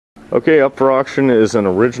Okay, up for auction is an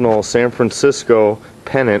original San Francisco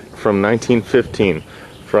pennant from 1915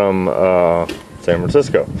 from San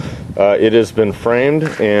Francisco. It has been framed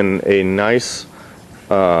in a nice,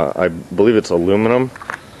 I believe it's aluminum.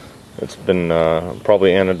 It's been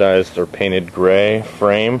probably anodized or painted gray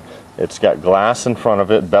frame. It's got glass in front of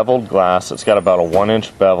it, beveled glass. It's got about a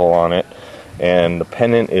 1-inch bevel on it, and the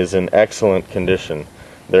pennant is in excellent condition.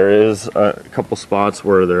 There is a couple spots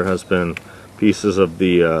where there has been pieces of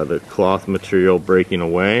the cloth material breaking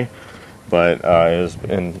away, but it has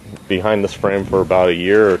been behind this frame for about a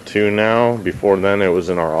year or two now. Before then, it was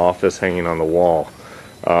in our office hanging on the wall.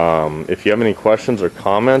 If you have any questions or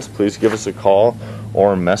comments, please give us a call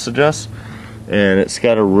or message us. And it's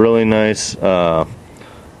got a really nice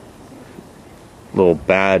little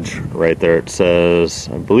badge right there. It says,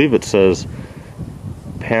 I believe it says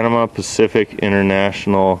Panama Pacific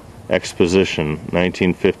International Exposition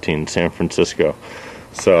 1915 San Francisco.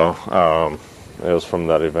 So it was from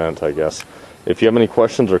that event, I guess. If you have any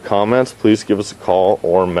questions or comments, please give us a call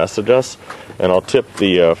or message us, and I'll tip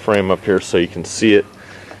the frame up here so you can see it,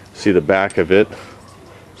 see the back of it.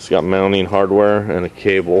 It's got mounting hardware and a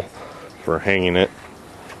cable for hanging it,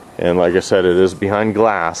 and like I said, it is behind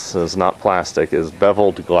glass. It's not plastic. It's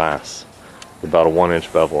beveled glass, about a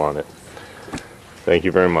 1-inch bevel on it. Thank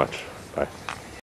you very much.